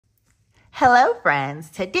Hello, friends.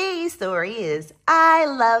 Today's story is I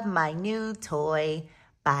Love My New Toy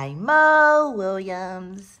by Mo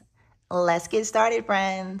Willems. Let's get started,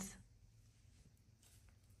 friends.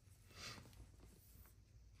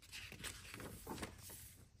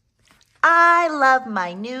 I love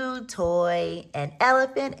my new toy, an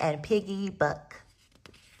elephant and Piggy book.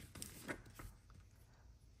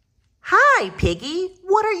 Hi, Piggy.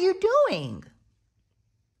 What are you doing?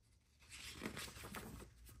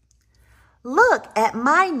 Look at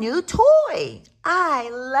my new toy. I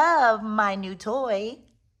love my new toy.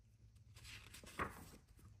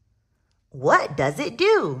 What does it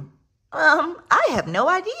do? I have no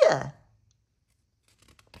idea.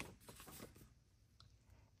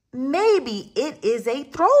 Maybe it is a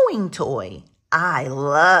throwing toy. I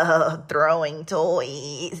love throwing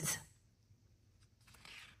toys.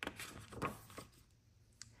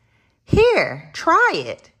 Here, try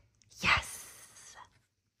it. Yes.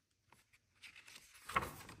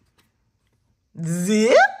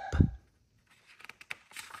 Zip!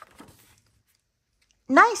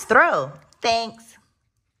 Nice throw. Thanks.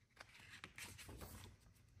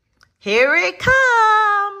 Here it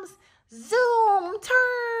comes. Zoom,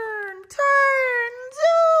 turn,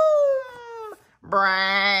 zoom. Brank.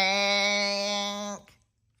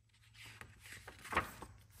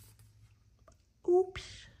 Oops.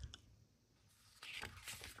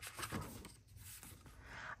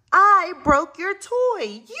 I broke your toy.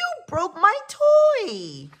 You broke my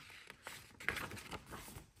toy.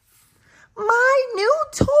 My new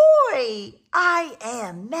toy. I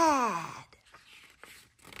am mad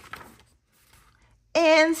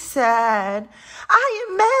and sad. I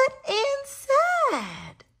am mad and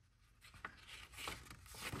sad.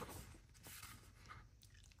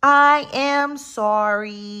 I am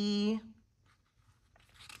sorry.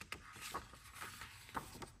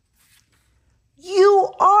 You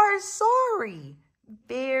are sorry.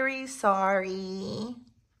 Very sorry.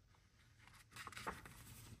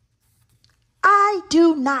 I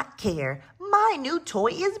do not care. My new toy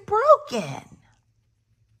is broken.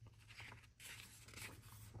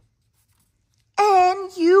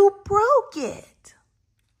 And you broke it.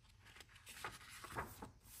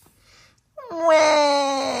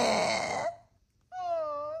 Wah.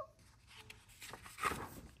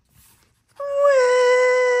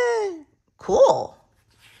 Cool.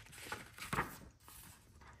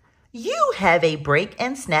 You have a break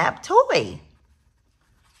and snap toy.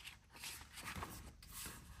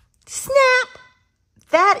 Snap!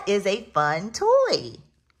 That is a fun toy.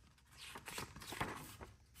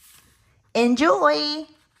 Enjoy.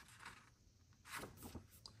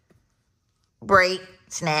 Break,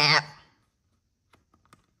 snap.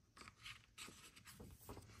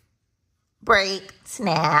 Break,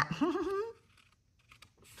 snap.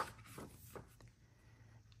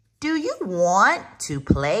 Do you want to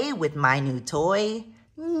play with my new toy?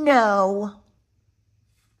 No.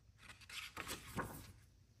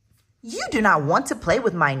 You do not want to play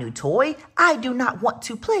with my new toy. I do not want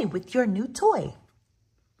to play with your new toy.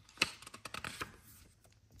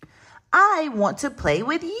 I want to play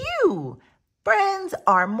with you. Friends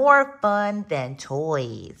are more fun than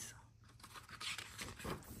toys.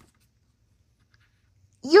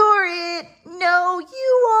 You're it. No,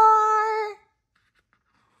 you are.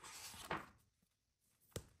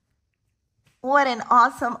 What an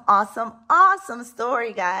awesome, awesome, awesome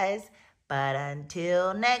story, guys. But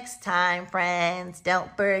until next time, friends,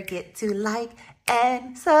 don't forget to like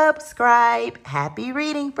and subscribe. Happy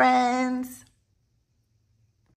reading, friends.